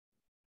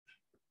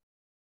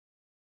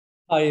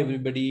Hi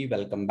everybody,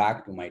 welcome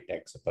back to my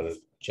TechSupper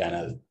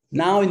channel.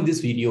 Now in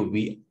this video,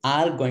 we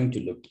are going to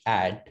look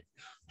at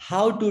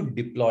how to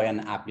deploy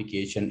an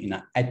application in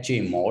a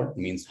HA mode,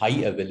 means high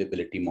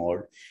availability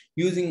mode,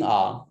 using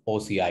a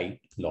OCI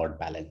load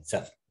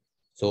balancer.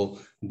 So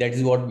that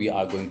is what we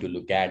are going to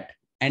look at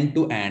end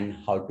to end,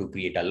 how to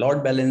create a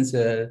load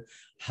balancer,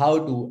 how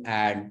to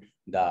add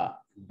the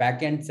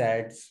backend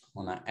sets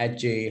on a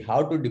HA,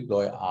 how to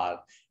deploy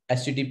our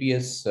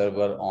HTTPS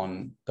server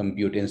on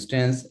compute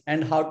instance,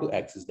 and how to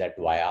access that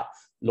via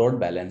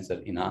load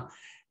balancer in a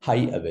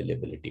high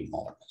availability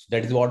mode. So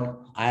that is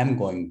what I am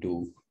going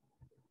to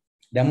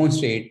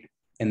demonstrate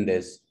in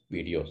this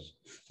videos.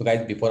 So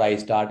guys, before I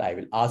start, I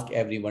will ask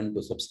everyone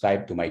to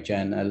subscribe to my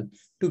channel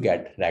to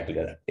get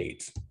regular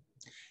updates.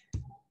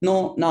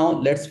 Now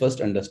let's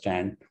first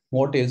understand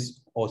what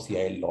is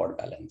OCI load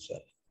balancer.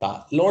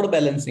 The load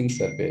balancing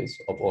service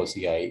of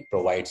OCI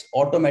provides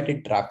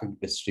automated traffic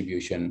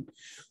distribution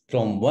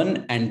from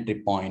one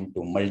entry point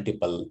to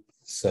multiple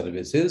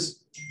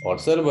services or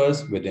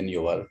servers within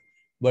your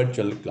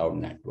virtual cloud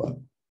network.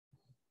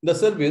 The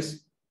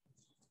service,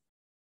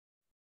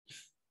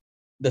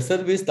 the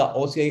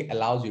OCI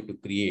allows you to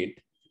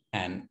create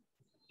an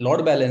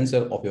load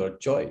balancer of your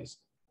choice.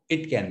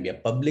 It can be a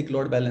public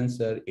load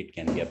balancer. It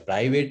can be a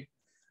private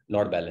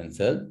load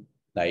balancer,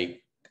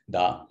 like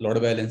the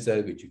load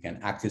balancer, which you can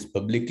access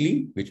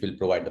publicly, which will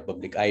provide the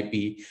public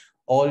IP,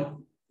 or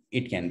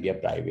it can be a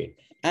private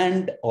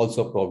and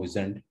also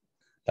provisioned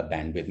the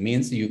bandwidth,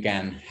 means you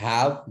can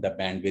have the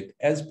bandwidth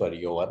as per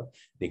your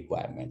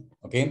requirement.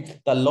 Okay.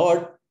 The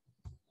load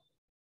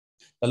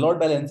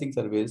balancing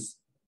service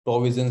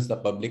provisions the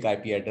public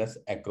IP address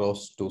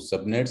across two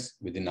subnets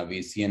within a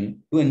VCN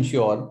to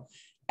ensure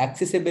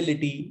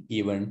accessibility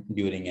even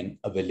during an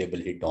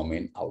availability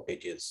domain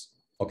outages.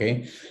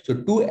 Okay, so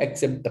to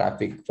accept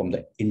traffic from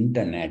the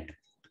internet,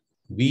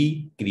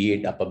 we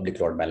create a public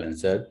load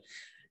balancer.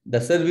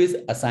 The service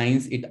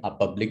assigns it a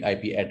public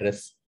IP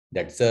address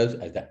that serves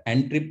as the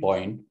entry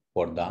point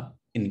for the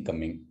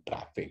incoming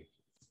traffic.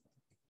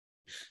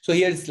 So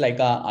here it's like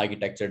a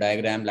architecture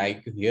diagram.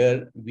 Like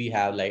here we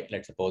have, like,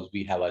 let's suppose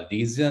we have a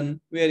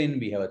region wherein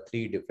we have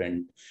three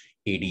different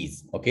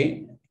ADs.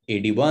 Okay,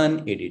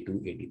 AD1, AD2,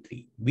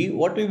 AD3.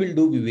 What we will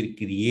do, we will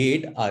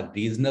create a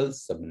regional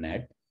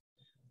subnet.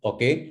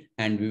 Okay,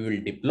 and we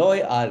will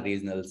deploy our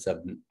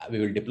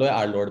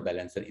load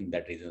balancer in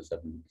that regional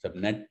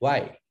subnet.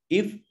 Why?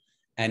 If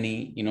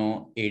any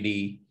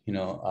AD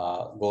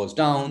goes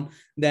down,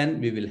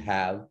 then we will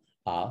have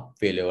a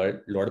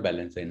failover load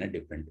balancer in a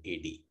different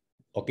AD.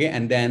 Okay,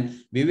 and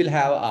then we will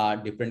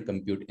have different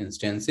compute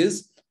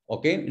instances.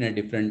 Okay, in a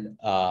different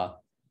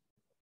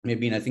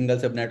maybe in a single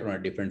subnet or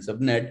a different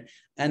subnet,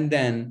 and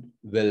then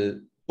we'll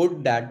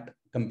put that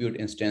compute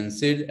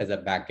instances as a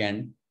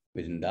backend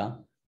within the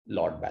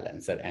load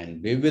balancer,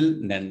 and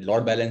then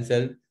load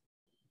balancer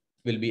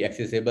will be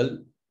accessible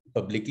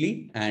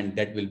publicly, and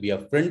that will be a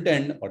front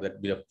end, or that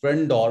will be a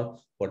front door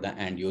for the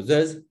end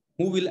users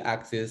who will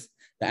access.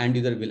 The end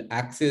user will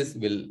access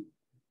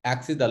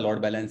the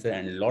load balancer,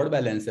 and load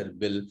balancer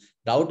will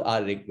route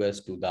our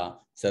request to the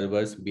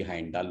servers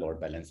behind the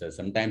load balancer.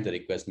 Sometimes the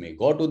request may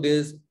go to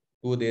this,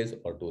 or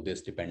to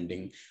this,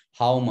 depending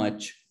how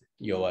much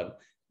your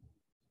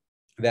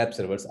web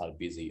servers are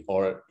busy,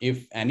 or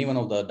if any one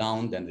of the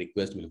down, then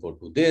request will go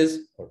to this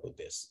or to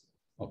this.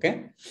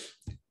 Okay.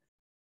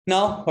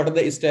 Now, what are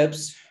the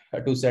steps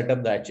to set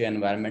up the HA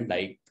environment?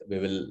 Like, we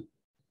will,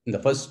 in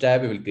the first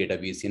step, we will create a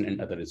VCN and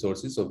other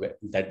resources. So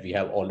that we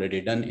have already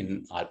done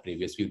in our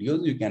previous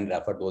videos. You can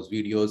refer those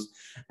videos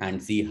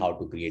and see how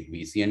to create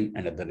VCN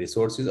and other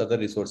resources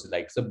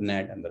like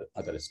subnet and the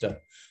other stuff.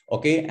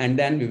 Okay, and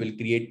then we will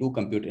create two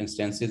compute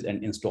instances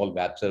and install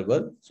web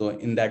server. So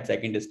in that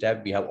second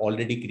step, we have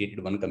already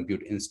created one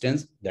compute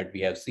instance that we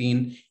have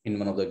seen in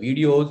one of the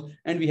videos,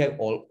 and we have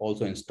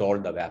also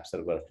installed the web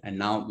server. And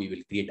now we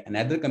will create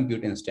another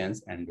compute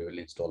instance and we will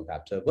install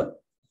web server.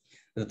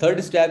 The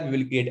third step, we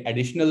will create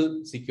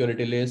additional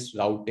security list,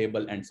 route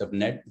table, and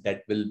subnet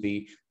that will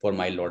be for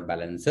my load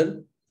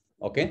balancer.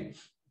 Okay.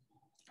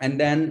 And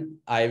then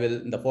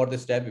in the fourth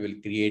step, we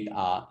will create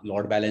a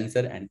load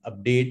balancer and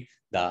update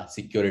the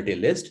security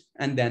list,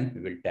 and then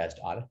we will test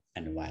our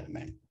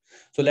environment.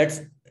 So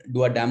let's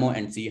do a demo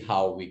and see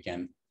how we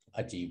can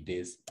achieve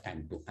this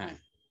end to end.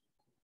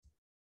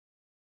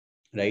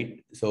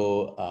 Right.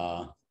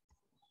 So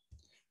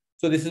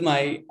this is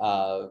my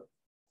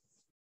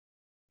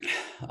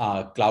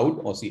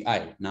cloud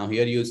OCI. Now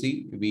here you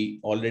see we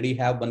already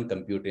have one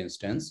compute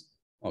instance.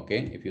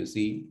 Okay, if you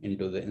see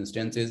into the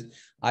instances,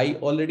 I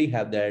already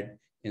have that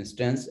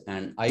instance,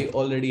 and I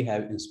already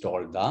have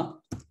installed the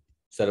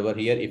server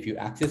here. If you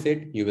access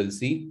it, you will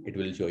see it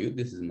will show you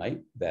this is my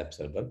web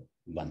server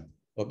 1.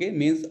 Okay,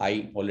 means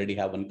I already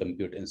have one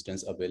compute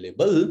instance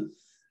available,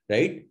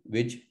 right,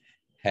 which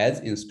has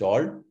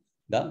installed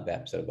the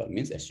web server,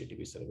 means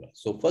HTTP server.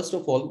 So first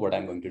of all, what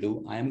I'm going to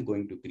do, I am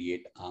going to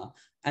create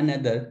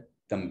another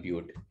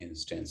compute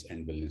instance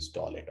and will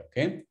install it.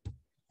 Okay,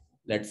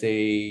 let's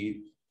say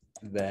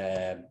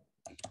web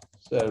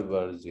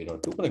server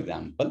 02, for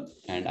example,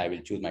 and I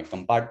will choose my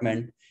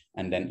compartment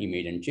and then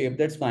image and shape.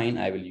 That's fine.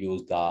 I will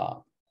use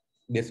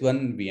this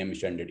one, VM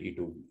standard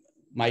E2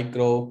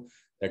 micro.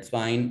 That's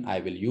fine. I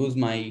will use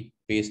my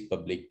paste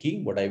public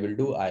key. What I will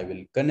do, I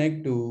will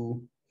connect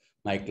to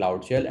my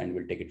Cloud Shell and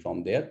we'll take it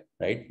from there,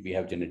 right? We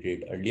have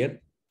generated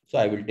earlier. So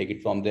I will take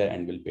it from there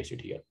and we'll paste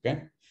it here,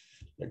 okay?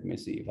 Let me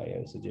see if I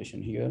have a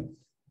suggestion here.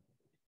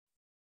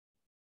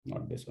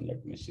 Not this one,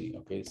 let me see.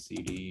 Okay,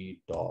 cd.ssh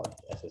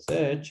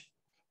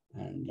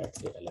and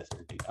let's say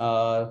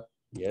lsltr.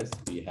 Yes,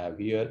 we have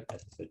here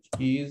ssh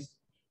keys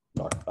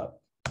 .pub,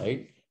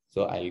 right?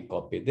 So I'll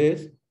copy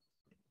this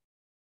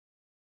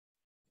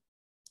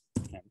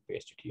and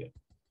paste it here,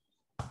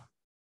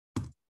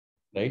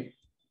 right?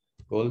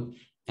 Cool,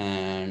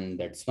 and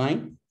that's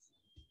fine.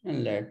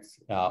 And let's,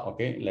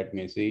 okay, let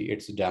me see,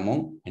 it's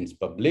demo and it's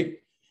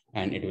public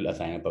and it will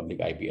assign a public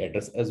IP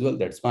address as well.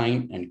 That's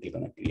fine. And click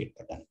on a create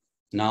button.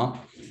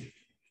 Now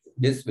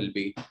this will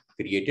be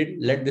created.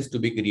 Let this to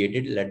be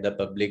created. Let the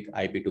public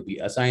IP to be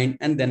assigned.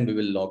 And then we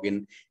will log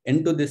in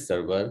into this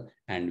server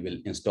and will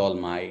install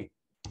my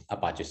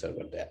Apache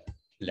server there.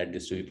 Let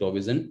this to be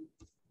provisioned.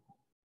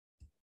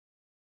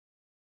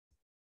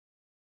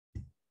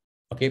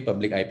 Okay,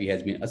 public IP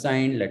has been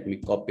assigned. Let me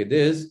copy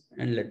this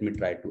and let me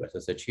try to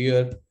SSH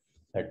here.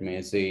 Let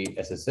me say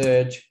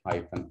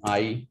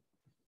SSH-I,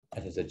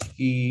 SSH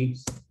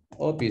keys,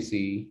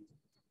 OPC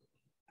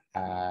 @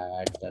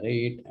 and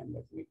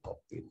let me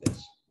copy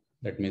this.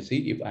 Let me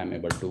see if I'm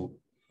able to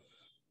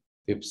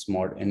pips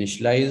mod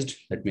initialized.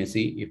 Let me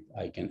see if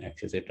I can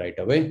access it right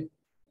away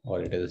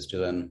or it is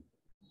still in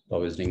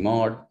provisioning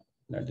mode.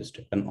 Let this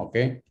happen.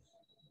 Okay,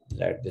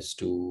 let this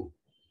to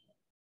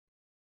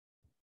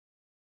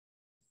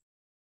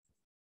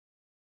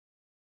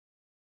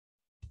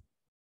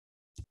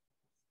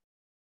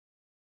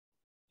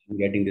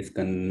getting this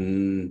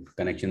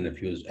connection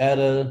refused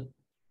error.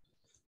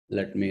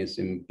 Let me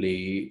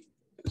simply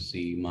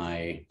see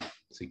my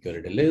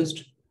security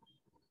list,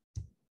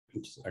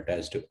 which is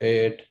attached to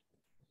it.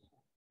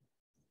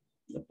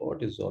 The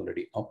port is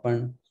already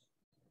open.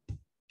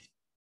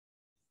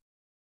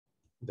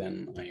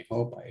 Then I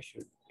hope I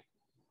should.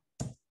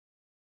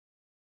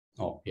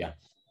 Oh yeah,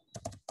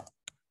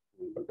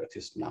 but that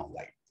is now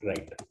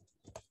right.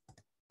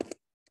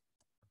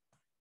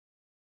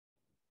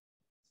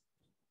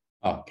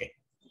 Okay.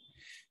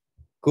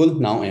 Cool.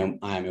 Now I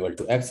am able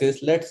to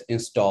access. Let's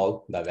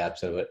install the web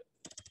server.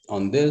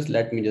 On this,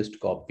 let me just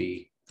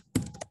copy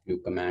few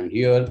command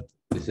here.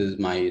 This is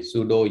my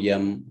sudo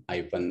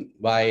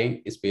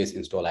yum-y space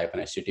install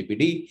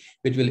 -httpd,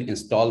 which will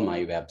install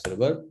my web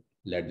server.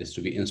 Let this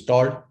to be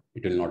installed.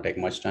 It will not take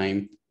much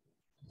time.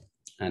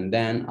 And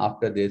then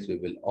after this, we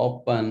will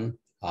open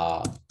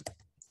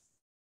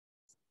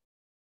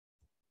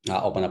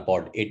open a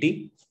port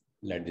 80.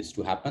 Let this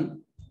to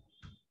happen.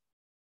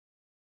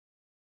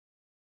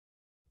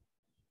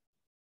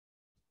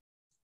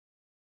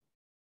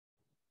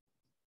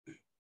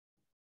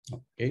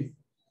 Okay.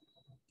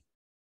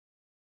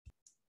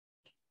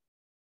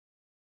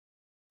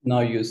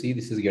 Now you see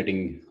this is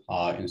getting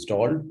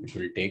installed. It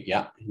will take,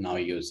 yeah, now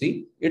you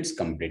see it's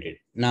completed.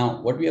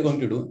 Now what we are going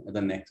to do,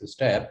 the next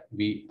step,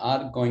 we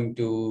are going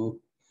to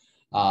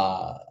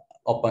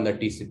open the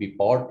TCP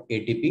port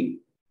ATP.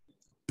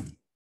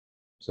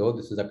 So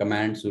this is a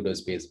command sudo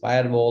space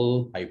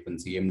firewall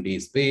 -cmd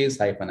space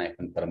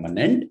 --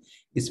 permanent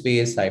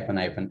space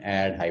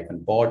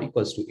 -add port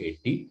equals to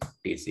 80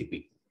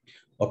 TCP.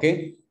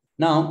 Okay.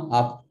 Now,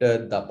 after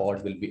the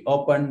port will be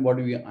opened, what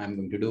I'm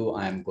going to do,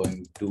 I'm going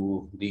to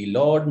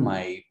reload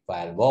my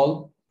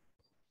firewall,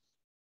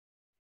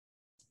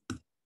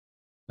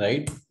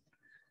 right?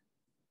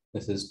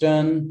 This is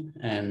done.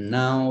 And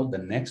now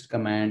the next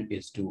command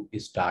is to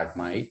start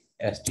my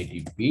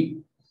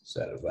HTTP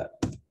server.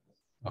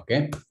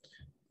 Okay,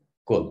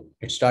 cool.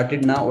 It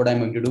started. Now what I'm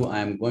going to do,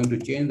 I'm going to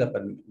change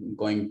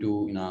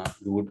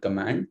root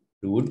command,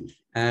 root.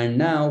 And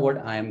now what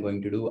I am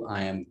going to do,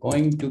 I am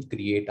going to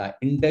create a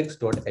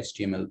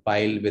index.html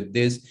file with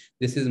this.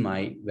 This is my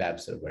web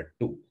server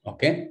 2.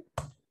 Okay,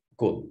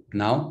 cool.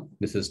 Now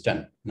this is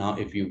done. Now,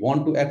 if you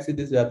want to access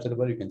this web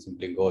server, you can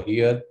simply go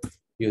here.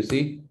 You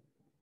see,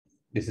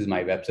 this is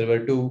my web server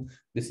 2.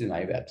 This is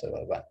my web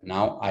server 1.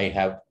 Now I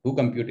have two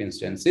compute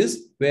instances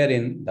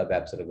wherein the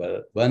web server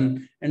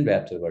 1 and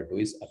web server 2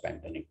 is up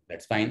and running.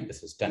 That's fine.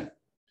 This is done.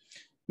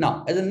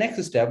 Now, as a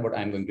next step, what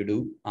I'm going to do,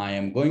 I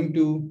am going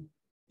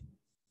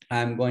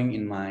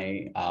in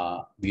my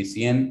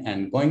VCN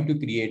and going to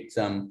create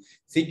some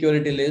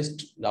security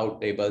list, route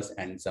tables,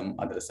 and some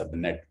other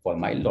subnet for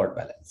my load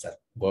balancer.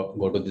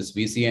 Go to this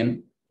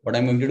VCN. What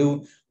I'm going to do,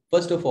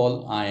 first of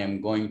all, I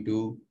am going to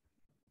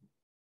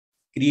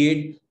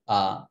create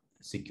a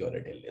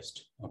security list.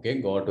 Okay,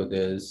 go to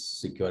this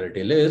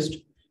security list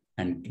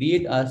and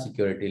create a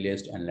security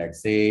list, and let's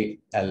say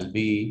LB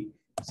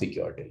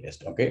security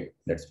list. Okay,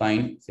 that's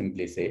fine.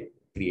 Simply say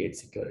create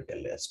security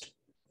list.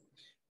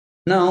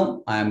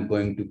 Now I am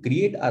going to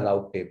create a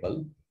route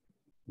table.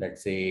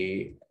 Let's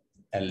say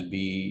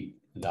LB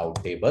route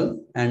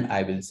table, and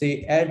I will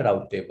say add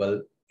route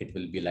table it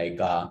will be like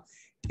a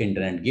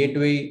internet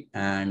gateway,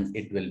 and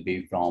it will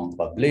be from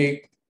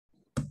public,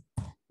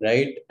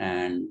 right?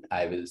 And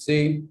I will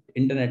say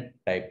internet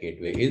type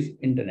gateway is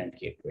internet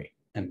gateway,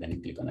 and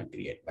then click on a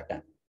create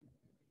button.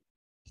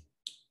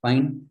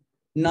 Fine.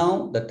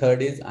 Now the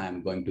third is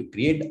I'm going to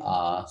create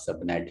a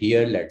subnet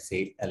here. Let's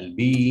say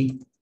LB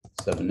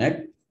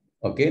subnet.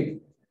 Okay.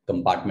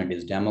 Compartment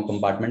is demo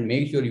compartment.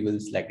 Make sure you will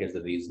select as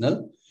a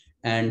regional,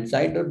 and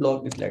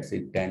site.block is, let's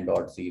say,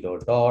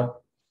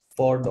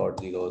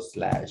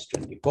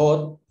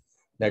 10.0.4.0/24.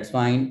 That's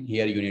fine.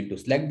 Here you need to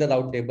select the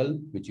route table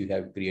which you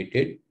have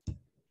created,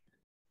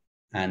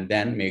 and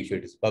then make sure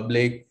it is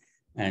public,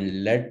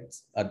 and let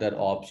other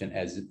option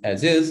as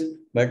is,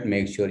 but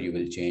make sure you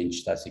will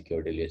change the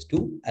security list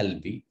to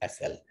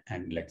LBSL,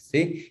 and let's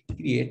say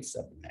create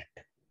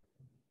subnet.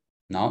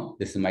 Now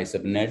this is my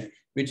subnet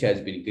which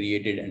has been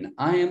created, and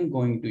I am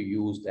going to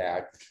use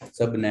that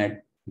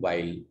subnet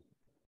while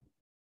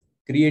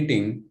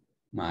creating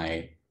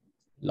my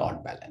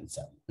load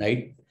balancer,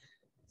 right?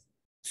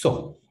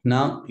 So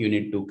now you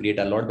need to create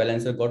a load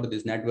balancer. Go to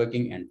this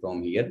networking, and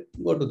from here,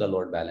 go to the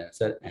load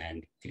balancer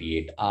and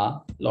create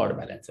a load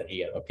balancer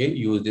here. Okay,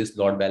 use this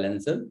load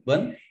balancer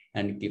one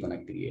and click on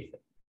a create.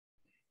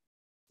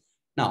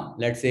 Now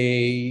let's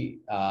say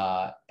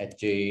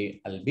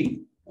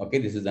HALB. Okay,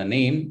 this is the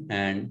name,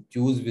 and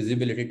choose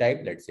visibility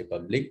type. Let's say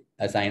public.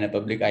 Assign a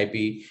public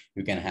IP.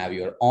 You can have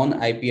your own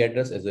IP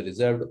address as a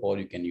reserved, or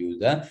you can use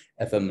the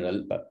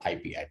ephemeral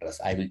IP address.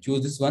 I will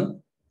choose this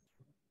one.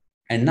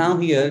 And now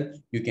here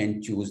you can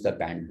choose the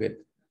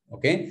bandwidth.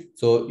 Okay,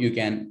 so you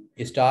can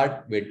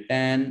start with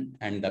 10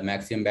 and the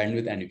maximum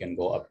bandwidth, and you can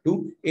go up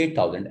to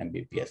 8000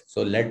 Mbps.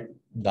 So let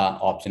the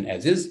option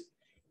as is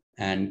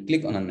and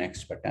click on the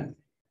next button.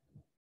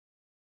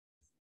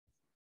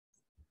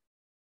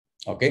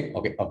 Okay,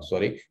 oh,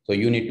 sorry. So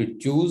you need to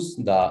choose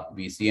the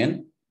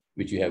VCN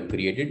which you have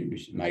created,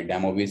 which is my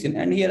demo VCN.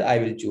 And here I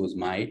will choose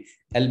my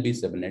LB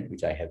subnet,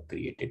 which I have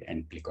created,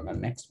 and click on the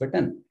next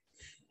button.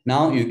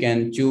 Now you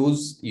can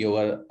choose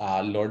your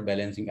load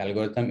balancing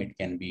algorithm. It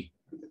can be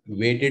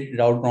weighted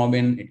route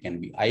robin, it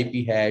can be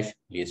IP hash,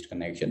 least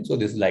connection. So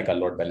this is like a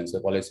load balancer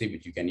policy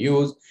which you can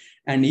use.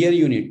 And here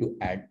you need to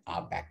add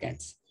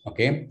backends.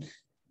 Okay.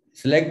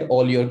 Select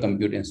all your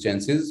compute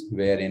instances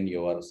wherein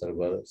your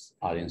servers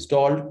are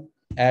installed.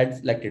 Add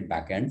selected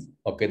backends.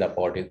 Okay, the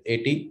port is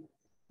 80.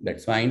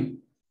 That's fine.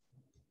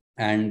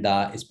 And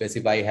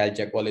specify health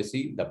check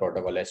policy, the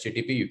protocol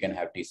HTTP. You can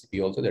have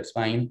TCP also. That's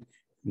fine.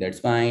 That's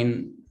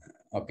fine.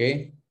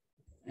 Okay.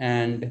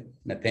 And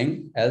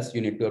nothing else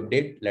you need to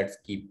update. Let's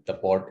keep the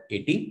port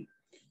 80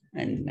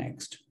 and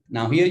next.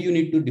 Now here you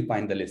need to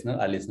define the listener.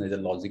 A listener is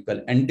a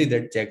logical entity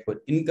that check for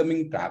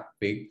incoming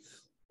traffic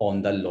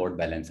on the load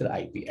balancer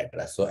IP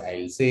address. So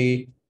I'll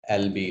say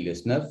LB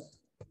listener,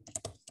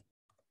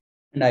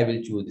 and I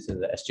will choose this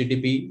as a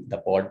HTTP. The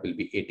port will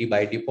be 80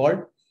 by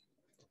default.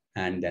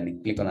 And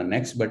then click on the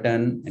next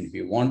button. And if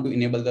you want to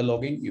enable the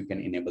logging, you can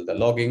enable the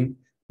logging.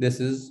 This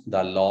is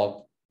the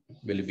log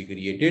will be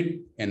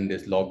created in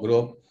this log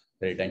group.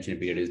 The retention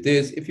period is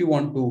this. If you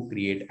want to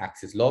create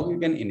access log, you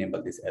can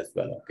enable this as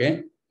well.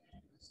 Okay.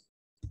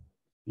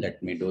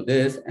 Let me do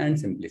this and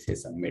simply say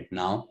submit.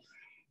 Now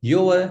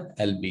your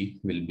LB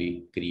will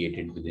be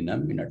created within a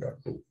minute or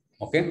two.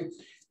 Okay,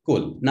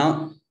 cool.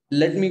 Now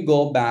let me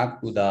go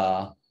back to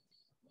the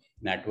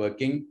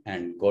networking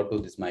and go to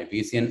this my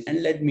VCN,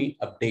 and let me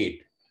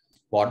update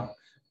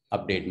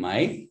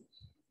my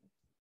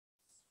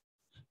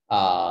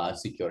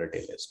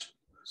security list.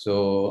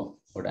 So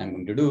what I'm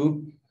going to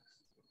do,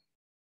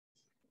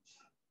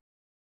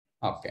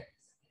 okay.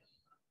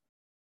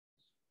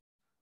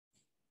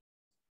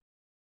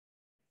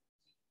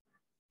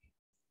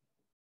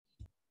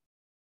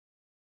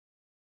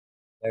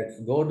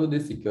 Let's go to the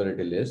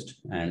security list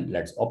and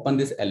let's open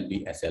this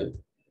LBSL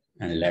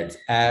and let's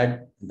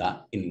add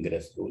the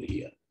ingress rule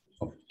here.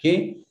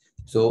 Okay,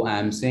 so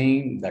I'm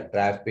saying the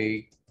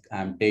traffic,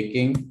 I'm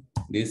taking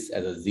this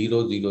as a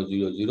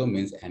 0000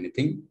 means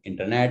anything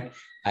internet.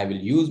 I will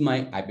use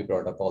my IP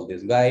protocol,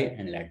 this guy,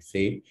 and let's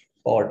say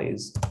port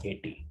is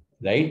 80,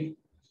 right?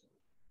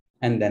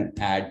 And then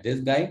add this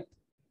guy.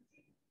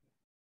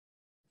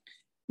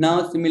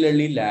 Now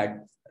similarly,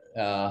 let's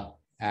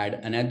add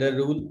another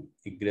rule,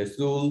 egress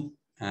rule,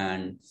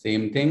 and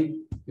same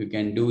thing you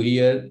can do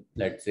here.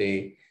 Let's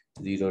say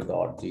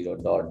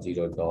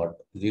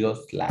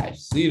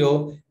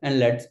 0.0.0.0/0, and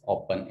let's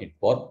open it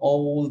for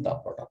all the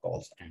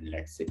protocols, and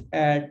let's say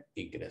add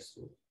egress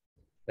rule.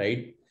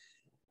 Right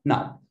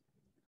now,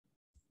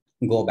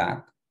 go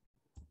back.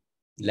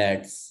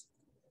 Let's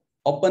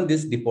open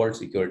this default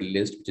security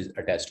list which is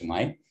attached to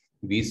my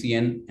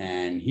VCN,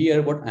 and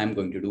here what I'm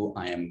going to do,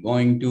 I am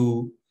going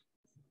to,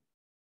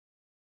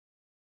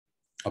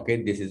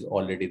 okay, this is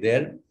already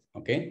there.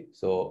 Okay,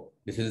 so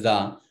this is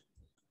the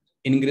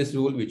ingress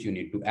rule which you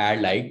need to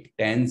add, like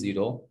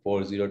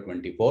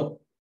 10.0.40.24.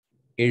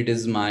 It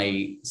is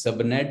my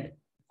subnet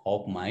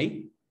of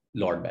my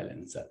load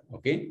balancer.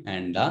 Okay,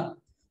 and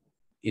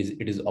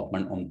it is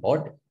open on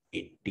port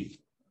 80,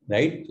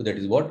 right? So that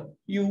is what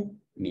you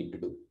need to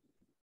do.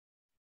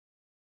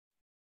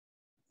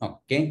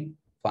 Okay,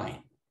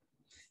 fine.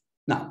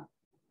 Now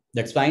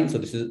that's fine. So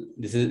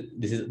these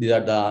are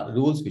the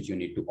rules which you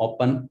need to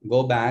open,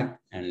 go back,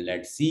 and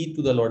let's see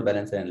to the load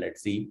balancer and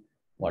let's see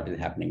what is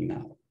happening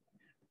now.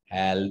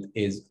 Health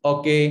is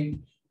okay.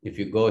 If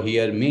you go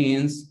here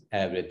means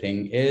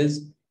everything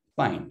is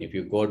fine. If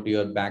you go to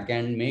your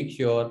backend, make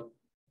sure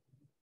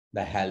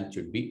the health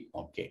should be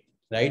okay.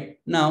 Right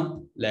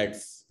now,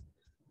 let's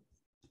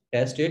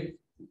test it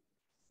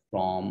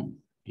from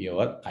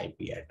your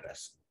IP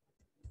address.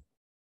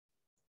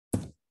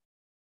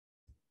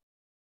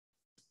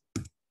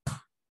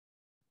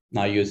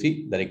 Now you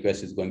see the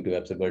request is going to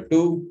web server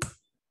 2,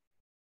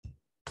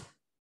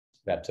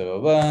 web server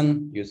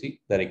 1. You see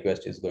the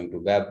request is going to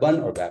web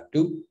 1 or web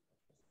 2.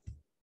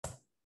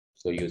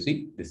 So you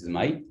see, this is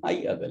my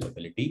high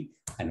availability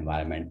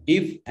environment.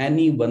 If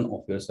any one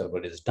of your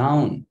server is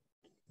down,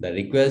 the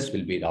request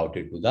will be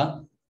routed to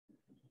the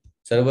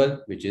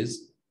server which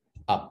is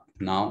up.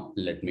 Now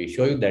let me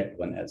show you that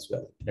one as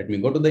well. Let me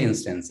go to the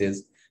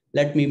instances.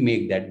 Let me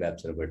make that web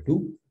server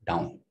 2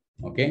 down.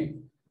 Okay.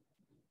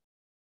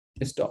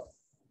 Stop.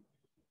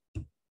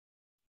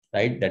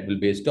 Right, that will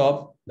be a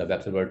stop. The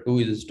web server 2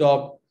 is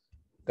stop.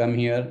 Come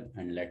here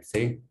and let's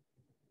say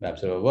web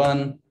server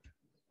 1,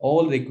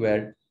 all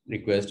request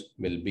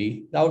will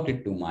be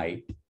routed to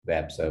my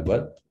web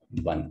server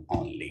 1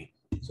 only.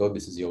 So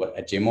this is your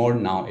HA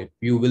mode. Now if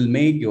you will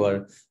make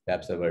your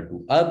web server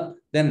 2 up,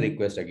 then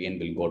request again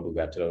will go to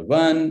web server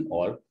 1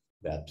 or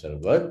web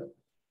server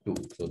 2.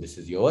 So this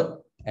is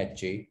your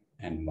HA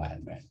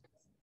environment.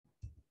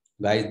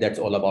 Guys, that's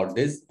all about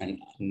this. And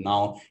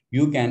now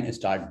you can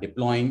start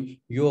deploying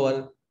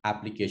your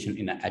application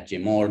in a HA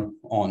mode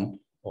on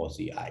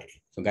OCI.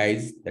 So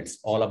guys, that's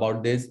all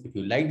about this. If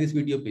you like this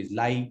video, please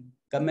like,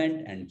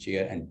 comment and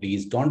share. And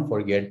please don't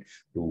forget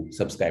to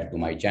subscribe to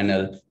my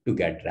channel to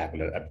get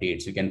regular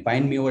updates. You can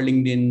find me over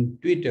LinkedIn,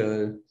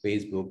 Twitter,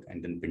 Facebook,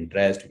 and then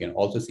Pinterest. You can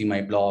also see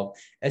my blog,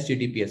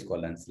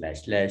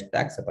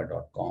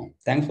 https://techsupper.com.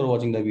 Thanks for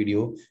watching the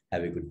video.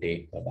 Have a good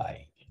day.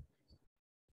 Bye-bye.